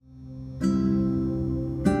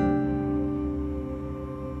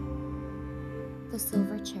The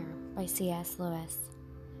Silver Chair by C.S. Lewis.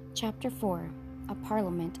 Chapter 4. A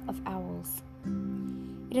Parliament of Owls.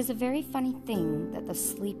 It is a very funny thing that the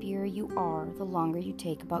sleepier you are, the longer you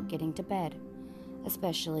take about getting to bed,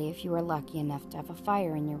 especially if you are lucky enough to have a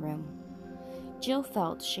fire in your room. Jill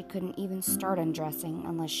felt she couldn't even start undressing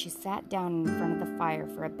unless she sat down in front of the fire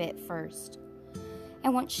for a bit first.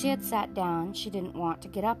 And once she had sat down, she didn't want to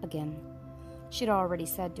get up again. She'd already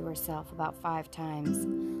said to herself about 5 times,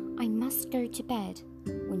 "I must go to bed,"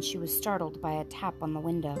 when she was startled by a tap on the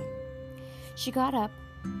window. She got up,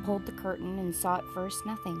 pulled the curtain, and saw at first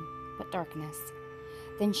nothing but darkness.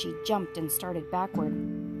 Then she jumped and started backward,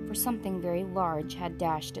 for something very large had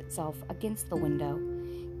dashed itself against the window,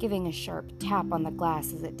 giving a sharp tap on the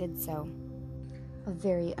glass as it did so. A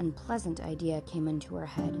very unpleasant idea came into her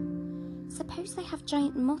head. "Suppose they have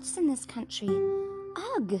giant moths in this country?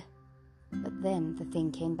 Ugh!" But then the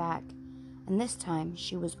thing came back, and this time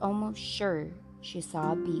she was almost sure she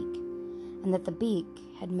saw a beak, and that the beak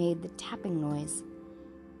had made the tapping noise.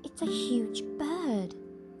 "It's a huge bird,"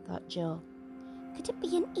 thought Jill. "Could it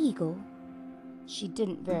be an eagle?" She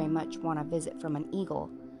didn't very much want a visit from an eagle,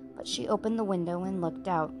 but she opened the window and looked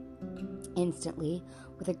out. Instantly,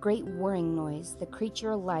 with a great whirring noise, the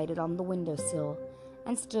creature alighted on the windowsill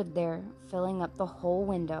and stood there, filling up the whole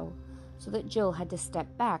window, so that Jill had to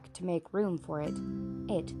step back to make room for it.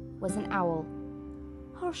 It was an owl.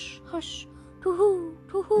 "Hush, hush, too-hoo,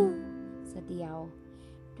 too-hoo," said the owl.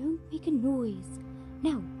 "Don't make a noise.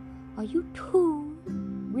 Now, are you two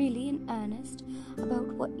really in earnest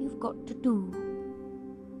about what you've got to do?"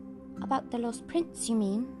 "About the lost prince, you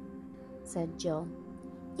mean?" said Jill.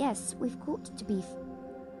 "Yes, we've got to be."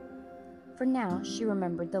 For now she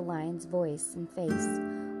remembered the lion's voice and face,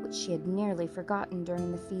 which she had nearly forgotten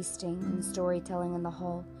during the feasting and storytelling in the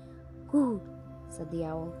hall. "Good," said the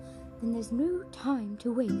owl. "Then there's no time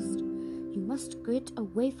to waste. You must get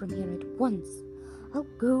away from here at once. I'll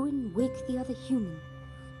go and wake the other human.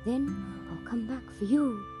 Then I'll come back for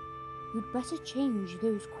you. You'd better change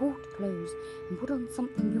those court clothes and put on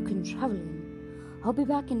something you can travel in. I'll be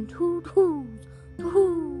back in two-toos,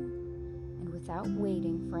 two-hoo." And without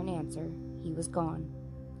waiting for an answer, he was gone.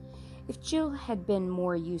 If Jill had been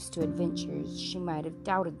more used to adventures, she might have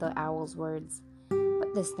doubted the owl's words,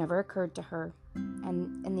 but this never occurred to her,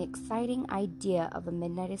 and in the exciting idea of a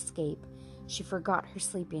midnight escape, she forgot her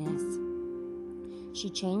sleepiness. She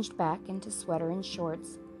changed back into sweater and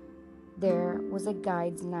shorts. There was a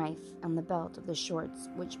guide's knife on the belt of the shorts,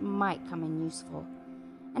 which might come in useful,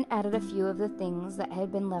 and added a few of the things that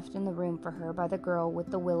had been left in the room for her by the girl with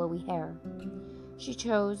the willowy hair. She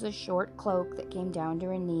chose a short cloak that came down to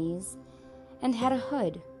her knees and had a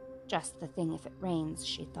hood, just the thing if it rains,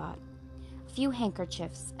 she thought, a few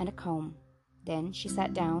handkerchiefs and a comb. Then she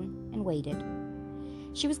sat down and waited.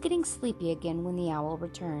 She was getting sleepy again when the owl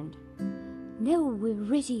returned. "Now we're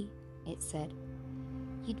ready," it said.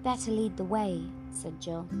 "You'd better lead the way," said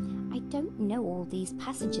Jill. "I don't know all these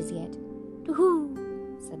passages yet."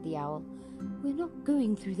 "Too-hoo," said the owl. "We're not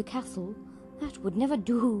going through the castle. That would never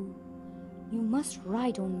do. You must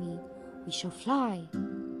ride on me. We shall fly."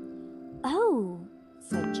 "Oh,"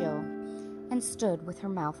 said Jill, and stood with her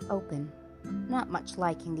mouth open, not much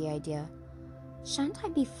liking the idea. "Shan't I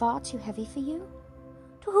be far too heavy for you?"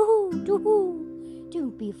 "Too-hoo, too-hoo.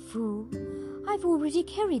 Don't be a fool. I've already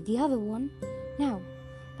carried the other one. Now,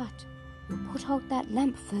 but you'll put out that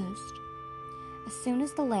lamp first." As soon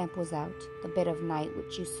as the lamp was out, the bit of night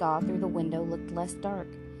which you saw through the window looked less dark,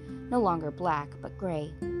 no longer black, but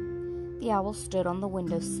gray. The owl stood on the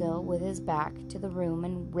windowsill with his back to the room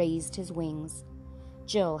and raised his wings.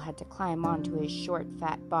 Jill had to climb onto his short,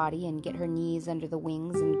 fat body and get her knees under the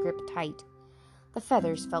wings and grip tight. The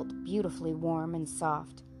feathers felt beautifully warm and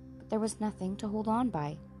soft, but there was nothing to hold on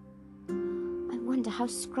by. "I wonder how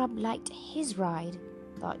Scrub liked his ride,"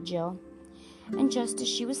 thought Jill. And just as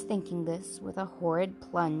she was thinking this, with a horrid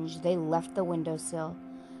plunge they left the windowsill,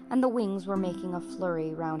 and the wings were making a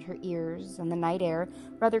flurry round her ears, and the night air,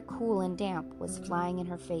 rather cool and damp, was flying in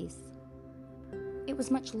her face. It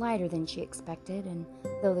was much lighter than she expected, and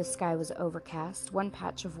though the sky was overcast, one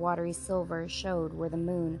patch of watery silver showed where the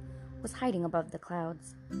moon was hiding above the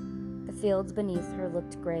clouds. The fields beneath her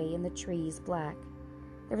looked gray and the trees black.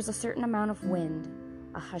 There was a certain amount of wind,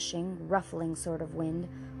 a hushing, ruffling sort of wind,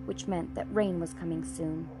 which meant that rain was coming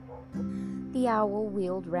soon. The owl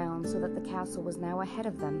wheeled round so that the castle was now ahead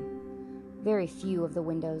of them. Very few of the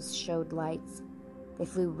windows showed lights. They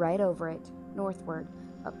flew right over it, northward,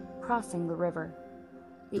 crossing the river.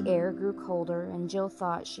 The air grew colder, and Jill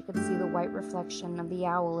thought she could see the white reflection of the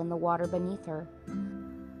owl in the water beneath her.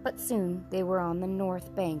 But soon they were on the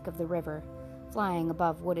north bank of the river, flying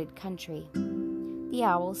above wooded country. The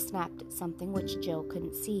owl snapped at something which Jill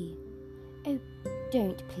couldn't see. "Oh,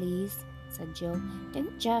 don't, please," said Jill.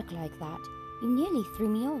 "Don't jerk like that. You nearly threw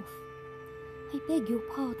me off." "I beg your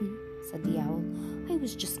pardon," said the owl. "I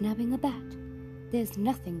was just nabbing a bat. There's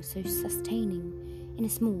nothing so sustaining, in a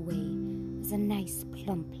small way, as a nice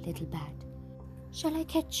plump little bat. Shall I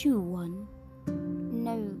catch you one?"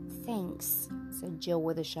 "No, thanks," said Jill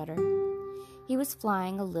with a shudder. He was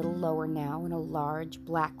flying a little lower now, and a large,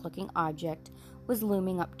 black-looking object was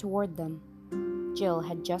looming up toward them. Jill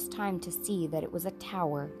had just time to see that it was a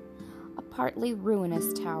tower, a partly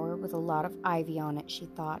ruinous tower with a lot of ivy on it, she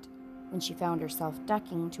thought, when she found herself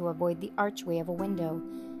ducking to avoid the archway of a window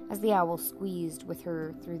as the owl squeezed with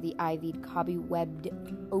her through the ivied, cobby-webbed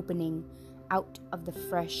opening out of the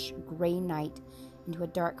fresh, gray night into a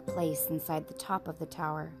dark place inside the top of the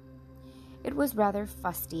tower. It was rather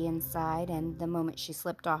fusty inside, and the moment she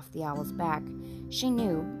slipped off the owl's back, she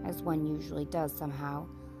knew, as one usually does somehow,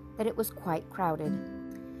 that it was quite crowded.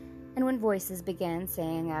 And when voices began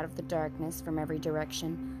saying out of the darkness from every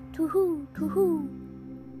direction, "To-hoo, to-hoo,"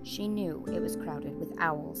 she knew it was crowded with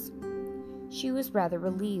owls. She was rather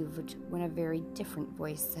relieved when a very different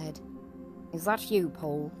voice said, "Is that you,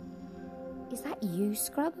 Paul?" "Is that you,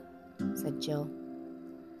 Scrub?" said Jill.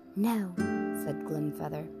 "No," said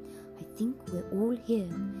Glimfeather. "I think we're all here.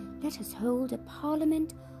 Let us hold a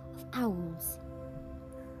parliament of owls."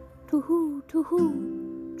 "To-hoo,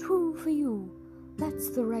 to-hoo, true for you. That's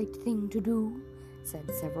the right thing to do," said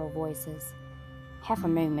several voices. "Have a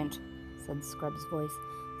moment," said Scrub's voice.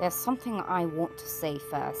 "There's something I want to say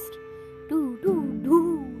first." "Do,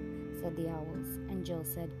 said the owls, and Jill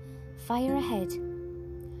said, "Fire ahead."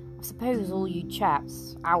 "I suppose all you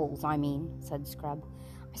chaps, owls I mean," said Scrub,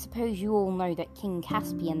 "I suppose you all know that King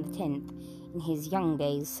Caspian X, in his young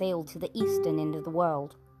days, sailed to the eastern end of the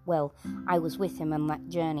world. Well, I was with him on that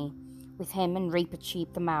journey, with him and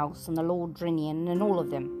Reepicheep the mouse and the Lord Drinian and all of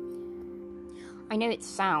them. I know it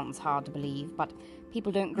sounds hard to believe, but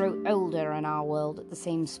people don't grow older in our world at the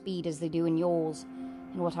same speed as they do in yours.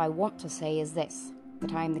 And what I want to say is this,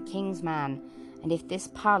 that I am the king's man, and if this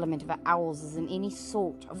parliament of owls is in any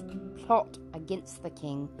sort of plot against the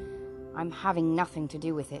king, I'm having nothing to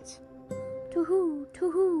do with it."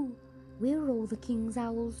 To-hoo, we're all the king's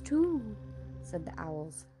owls too," said the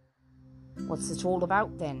owls. "What's it all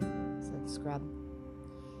about then?" said Scrub.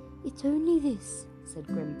 "It's only this," said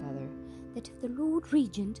Grimfeather, "that if the Lord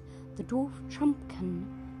Regent, the dwarf Trumpkin,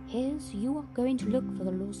 hears you are going to look for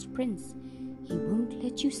the lost prince, he won't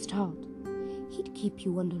let you start. He'd keep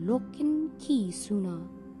you under lock and key sooner."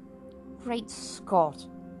 "Great Scott,"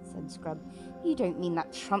 said Scrub. "You don't mean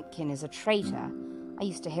that Trumpkin is a traitor? I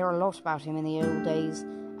used to hear a lot about him in the old days,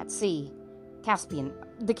 at sea. Caspian,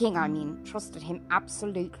 the king I mean, trusted him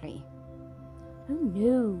absolutely." "Oh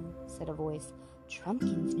no," said a voice.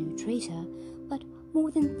 "Trumpkin's no traitor, but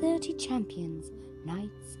more than 30 champions,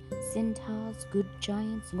 knights, centaurs, good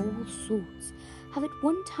giants, and all sorts, have at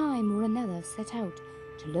one time or another set out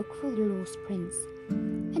to look for the lost prince,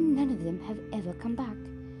 and none of them have ever come back.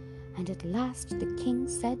 And at last the king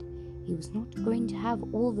said he was not going to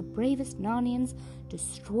have all the bravest Narnians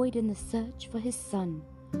destroyed in the search for his son,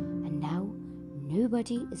 and now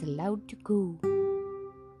nobody is allowed to go."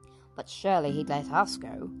 "But surely he'd let us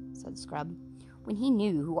go," said Scrub, "when he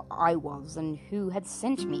knew who I was and who had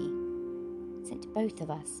sent me." "Sent both of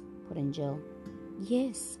us," put in Jill.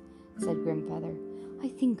 "Yes," said Grimfeather. "I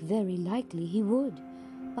think very likely he would,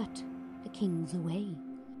 but the king's away,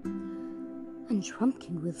 and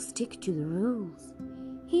Trumpkin will stick to the rules.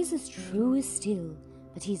 He's as true as steel,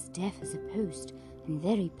 but he's deaf as a post and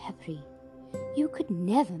very peppery. You could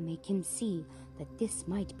never make him see that this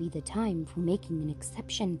might be the time for making an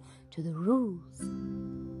exception to the rules.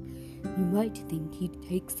 You might think he'd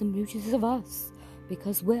take some notice of us,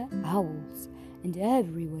 because we're owls, and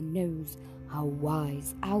everyone knows how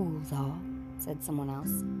wise owls are," said someone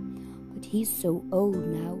else. "But he's so old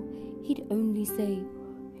now, he'd only say,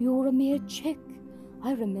 'You're a mere chick.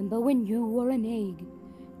 I remember when you were an egg.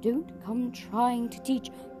 Don't come trying to teach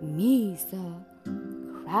me, sir.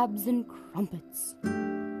 Crabs and crumpets.'"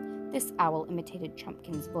 This owl imitated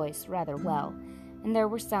Trumpkin's voice rather well, and there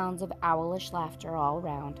were sounds of owlish laughter all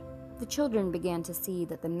round. The children began to see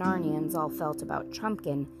that the Narnians all felt about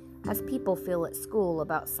Trumpkin as people feel at school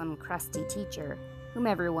about some crusty teacher, whom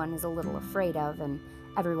everyone is a little afraid of, and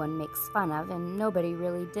everyone makes fun of, and nobody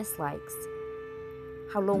really dislikes.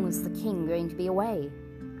 "How long is the king going to be away?"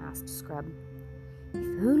 asked Scrub.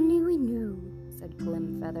 "If only we knew," said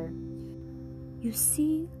Glimfeather. "You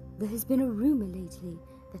see, there has been a rumor lately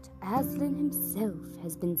that Aslan himself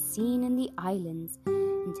has been seen in the islands,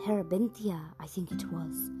 in Terebinthia, I think it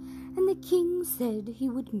was, and the king said he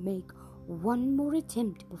would make one more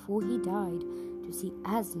attempt before he died to see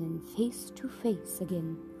Aslan face to face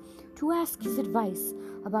again, to ask his advice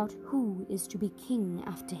about who is to be king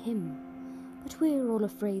after him. But we're all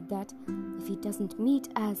afraid that if he doesn't meet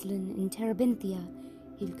Aslan in Terabithia,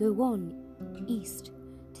 he'll go on east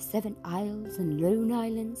to Seven Isles and Lone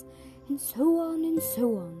Islands, and so on and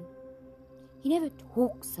so on. He never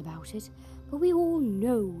talks about it, but we all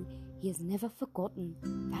know he has never forgotten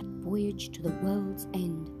that voyage to the world's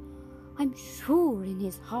end. I'm sure in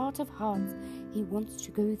his heart of hearts he wants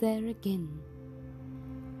to go there again."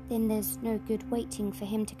 "Then there's no good waiting for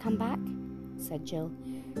him to come back?" said Jill.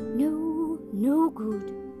 No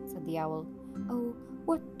good," said the owl. "Oh,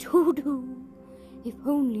 what to do? If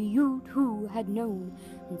only you two had known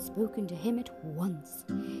and spoken to him at once.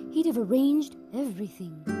 He'd have arranged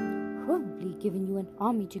everything, probably given you an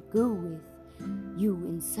army to go with, you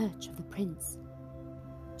in search of the prince."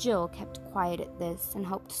 Jill kept quiet at this and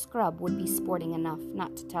hoped Scrub would be sporting enough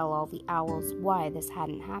not to tell all the owls why this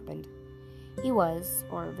hadn't happened. He was,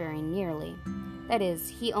 or very nearly. That is,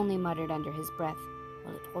 he only muttered under his breath,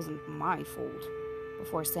 "Well, it wasn't my fault,"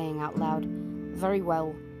 before saying out loud, "Very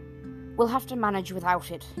well. We'll have to manage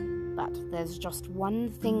without it. But there's just one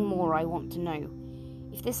thing more I want to know.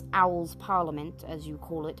 If this Owl's Parliament, as you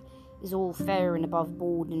call it, is all fair and above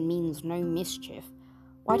board and means no mischief,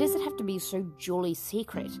 why does it have to be so jolly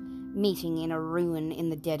secret, meeting in a ruin in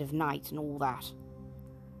the dead of night and all that?"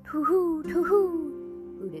 "Too-hoo,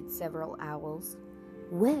 too-hoo," hooted several owls.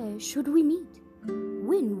 "Where should we meet?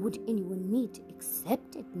 When would anyone meet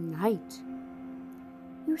except at night?"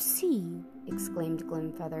 "You see," exclaimed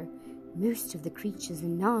Glimfeather, "most of the creatures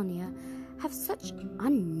in Narnia have such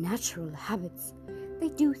unnatural habits. They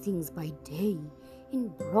do things by day,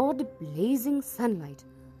 in broad blazing sunlight,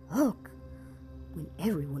 ugh, when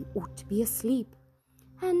everyone ought to be asleep.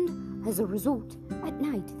 And as a result, at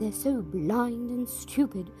night they're so blind and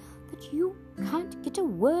stupid that you can't get a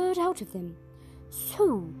word out of them.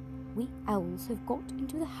 So we owls have got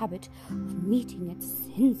into the habit of meeting at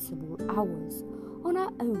sensible hours on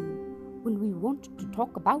our own when we want to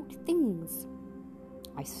talk about things."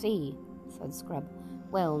 "I see," said Scrub.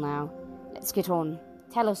 "Well now, let's get on.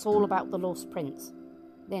 Tell us all about the lost prince."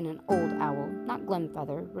 Then an old owl, not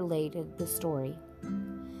Glimfeather, related the story.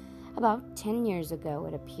 About 10 years ago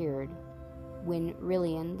it appeared, when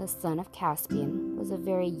Rilian, the son of Caspian, was a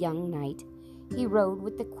very young knight. He rode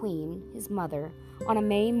with the queen, his mother, on a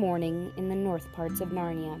May morning in the north parts of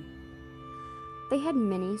Narnia. They had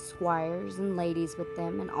many squires and ladies with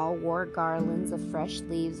them, and all wore garlands of fresh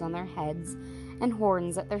leaves on their heads and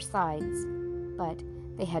horns at their sides. But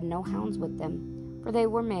they had no hounds with them, for they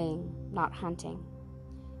were Maying, not hunting.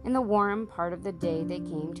 In the warm part of the day they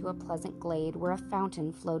came to a pleasant glade where a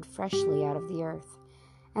fountain flowed freshly out of the earth,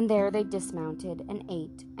 and there they dismounted and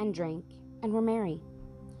ate and drank and were merry.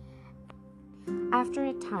 After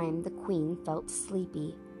a time the queen felt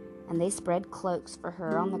sleepy, and they spread cloaks for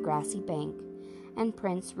her on the grassy bank, and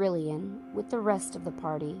Prince Rilian, with the rest of the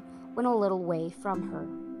party, went a little way from her,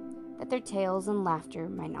 that their tales and laughter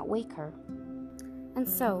might not wake her. And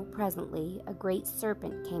so, presently, a great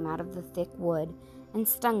serpent came out of the thick wood and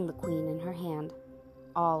stung the queen in her hand.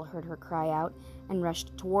 All heard her cry out and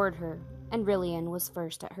rushed toward her, and Rilian was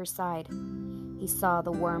first at her side. He saw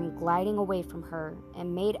the worm gliding away from her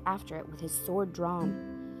and made after it with his sword drawn.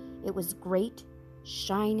 It was great,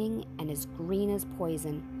 shining, and as green as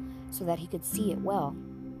poison, so that he could see it well,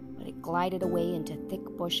 but it glided away into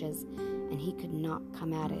thick bushes, and he could not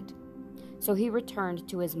come at it. So he returned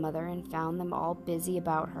to his mother and found them all busy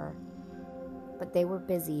about her. But they were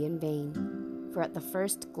busy in vain, for at the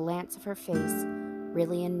first glance of her face,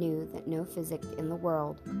 Rilian knew that no physic in the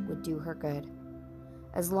world would do her good.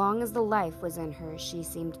 As long as the life was in her, she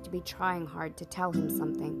seemed to be trying hard to tell him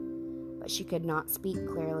something, but she could not speak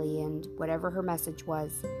clearly, and whatever her message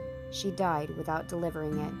was, she died without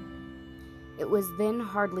delivering it. It was then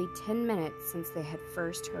hardly 10 minutes since they had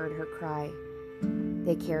first heard her cry.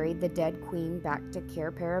 They carried the dead queen back to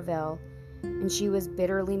Cair Paravel, and she was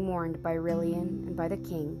bitterly mourned by Rilian and by the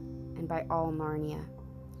king and by all Narnia.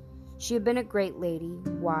 She had been a great lady,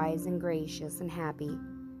 wise and gracious and happy,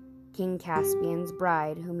 King Caspian's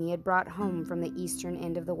bride, whom he had brought home from the eastern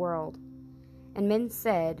end of the world, and men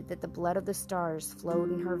said that the blood of the stars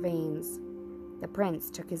flowed in her veins. The prince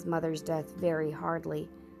took his mother's death very hardly,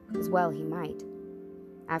 as well he might.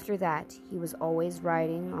 After that, he was always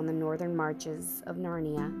riding on the northern marches of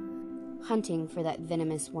Narnia, hunting for that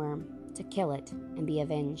venomous worm, to kill it and be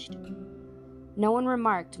avenged. No one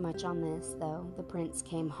remarked much on this, though the prince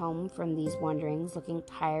came home from these wanderings looking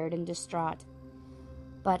tired and distraught.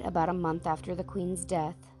 But about a month after the queen's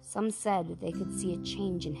death, some said they could see a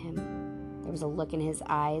change in him. There was a look in his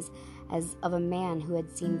eyes as of a man who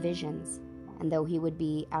had seen visions, and though he would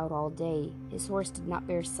be out all day, his horse did not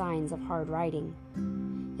bear signs of hard riding.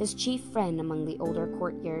 His chief friend among the older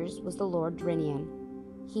courtiers was the Lord Drinian,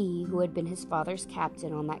 he who had been his father's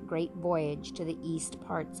captain on that great voyage to the east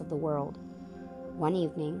parts of the world. One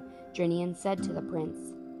evening, Drinian said to the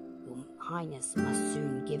prince, "Your Highness must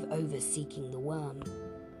soon give over seeking the worm.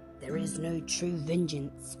 There is no true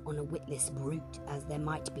vengeance on a witless brute as there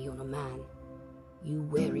might be on a man. You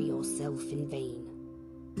weary yourself in vain."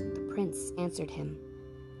 The prince answered him,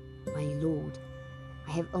 "My lord,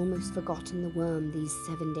 I have almost forgotten the worm these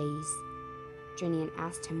 7 days." Drinian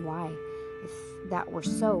asked him why, if that were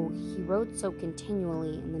so, he rode so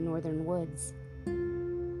continually in the northern woods.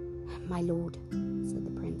 "My lord," said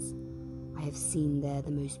the prince, "I have seen there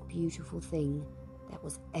the most beautiful thing that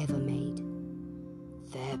was ever made."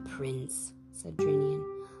 "Fair prince," said Drinian,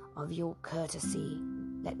 "of your courtesy,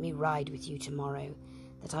 let me ride with you tomorrow,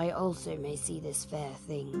 that I also may see this fair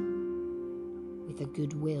thing." "With a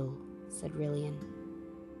good will," said Rilian.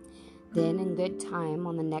 Then in good time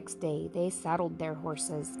on the next day they saddled their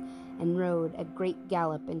horses and rode at great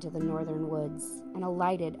gallop into the northern woods, and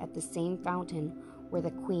alighted at the same fountain where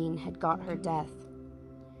the queen had got her death.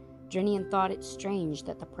 Drinian thought it strange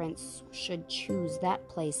that the prince should choose that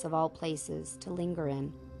place of all places to linger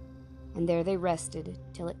in, and there they rested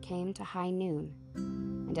till it came to high noon.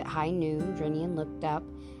 And at high noon Drinian looked up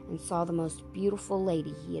and saw the most beautiful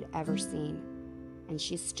lady he had ever seen, and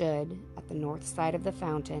she stood at the north side of the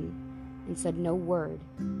fountain and said no word,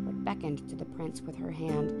 but beckoned to the prince with her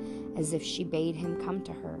hand as if she bade him come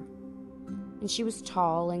to her. And she was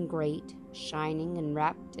tall and great, shining and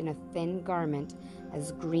wrapped in a thin garment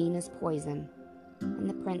as green as poison, and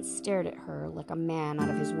the prince stared at her like a man out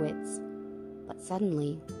of his wits. But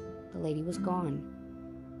suddenly the lady was gone,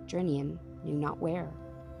 Drinian knew not where,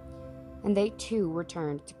 and they too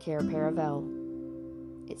returned to Cair Paravel.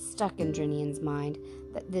 It stuck in Drinian's mind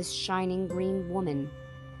that this shining green woman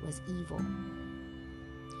was evil.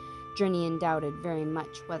 Drinian doubted very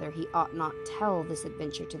much whether he ought not tell this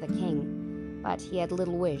adventure to the king, but he had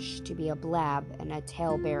little wish to be a blab and a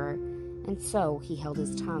tale-bearer, and so he held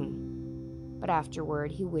his tongue. But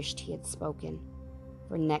afterward he wished he had spoken,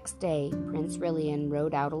 for next day Prince Rilian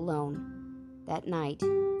rode out alone. That night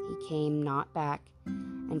he came not back,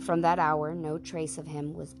 and from that hour no trace of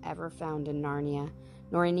him was ever found in Narnia,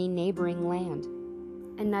 nor any neighboring land,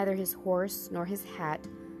 and neither his horse, nor his hat,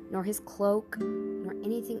 nor his cloak, nor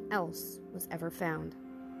anything else was ever found.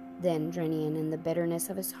 Then Drinian, in the bitterness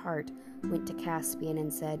of his heart, went to Caspian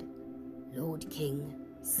and said, "Lord King,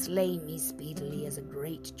 slay me speedily as a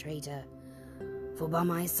great traitor, for by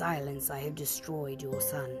my silence I have destroyed your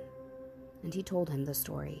son." And he told him the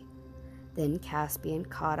story. Then Caspian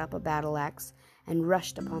caught up a battle-axe and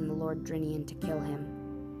rushed upon the Lord Drinian to kill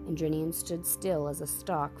him, and Drinian stood still as a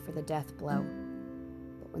stock for the death blow.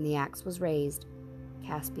 But when the axe was raised,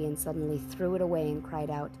 Caspian suddenly threw it away and cried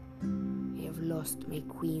out, "I have lost my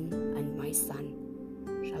queen and my son.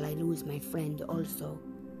 Shall I lose my friend also?"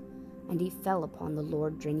 And he fell upon the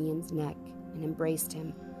Lord Drinian's neck and embraced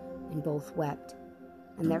him, and both wept,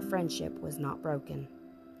 and their friendship was not broken.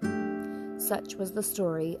 Such was the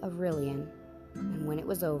story of Rilian, and when it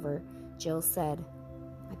was over, Jill said,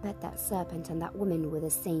 "I bet that serpent and that woman were the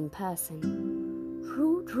same person."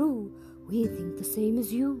 "True, true, we think the same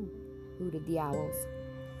as you," hooted the owls.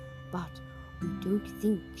 "But we don't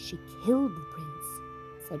think she killed the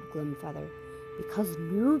prince," said Glimfeather, "because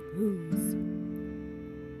no bones."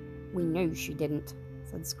 "We know she didn't,"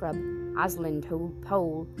 said Scrub. "Aslan told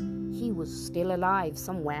Pole he was still alive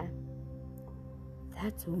somewhere."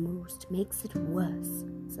 "That almost makes it worse,"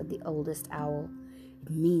 said the oldest owl. "It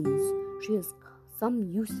means she has some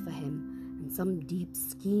use for him and some deep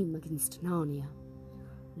scheme against Narnia.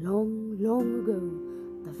 Long, long ago,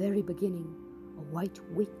 the very beginning, a white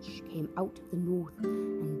witch came out of the north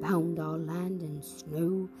and bound our land in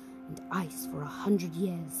snow and ice for 100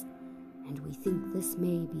 years, and we think this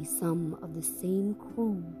may be some of the same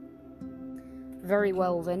crew." "Very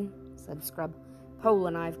well then," said Scrub. "Pole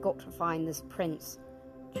and I've got to find this prince.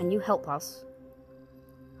 Can you help us?"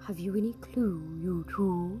 "Have you any clue, you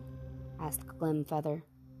two?" asked Glimfeather.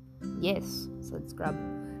 "Yes," said Scrub.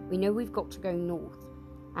 "We know we've got to go north,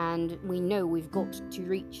 and we know we've got to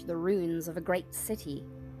reach the ruins of a great city."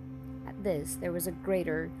 At this there was a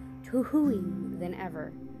greater to-hooing than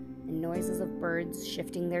ever, and noises of birds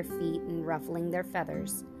shifting their feet and ruffling their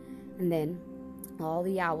feathers, and then all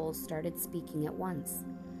the owls started speaking at once.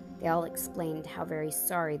 They all explained how very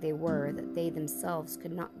sorry they were that they themselves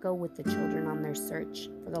could not go with the children on their search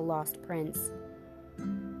for the lost prince.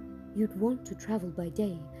 "You'd want to travel by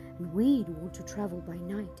day, and we'd want to travel by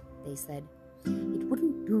night," they said. "It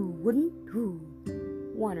wouldn't do.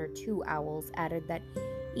 One or two owls added that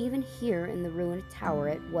even here in the ruined tower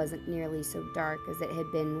it wasn't nearly so dark as it had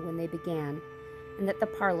been when they began, and that the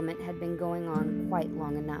Parliament had been going on quite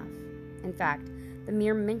long enough. In fact, the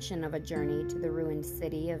mere mention of a journey to the ruined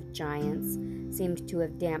city of giants seemed to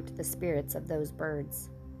have damped the spirits of those birds.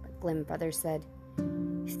 But Glimfeather said,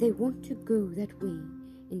 "If they want to go that way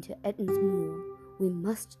into Ettin's Moor, we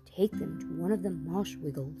must take them to one of the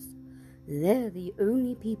Marshwiggles. They're the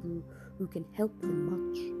only people who can help them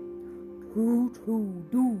much."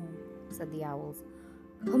 "Do," said the owls.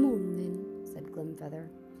 "Come on then," said Glimfeather.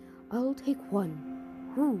 "I'll take one.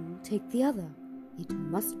 Who'll take the other? It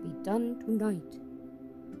must be done tonight."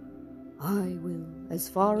 "I will, as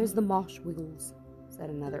far as the Marshwiggles," said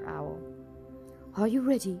another owl. "Are you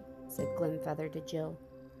ready?" said Glimfeather to Jill.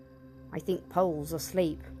 "I think Pole's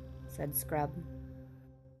asleep," said Scrub.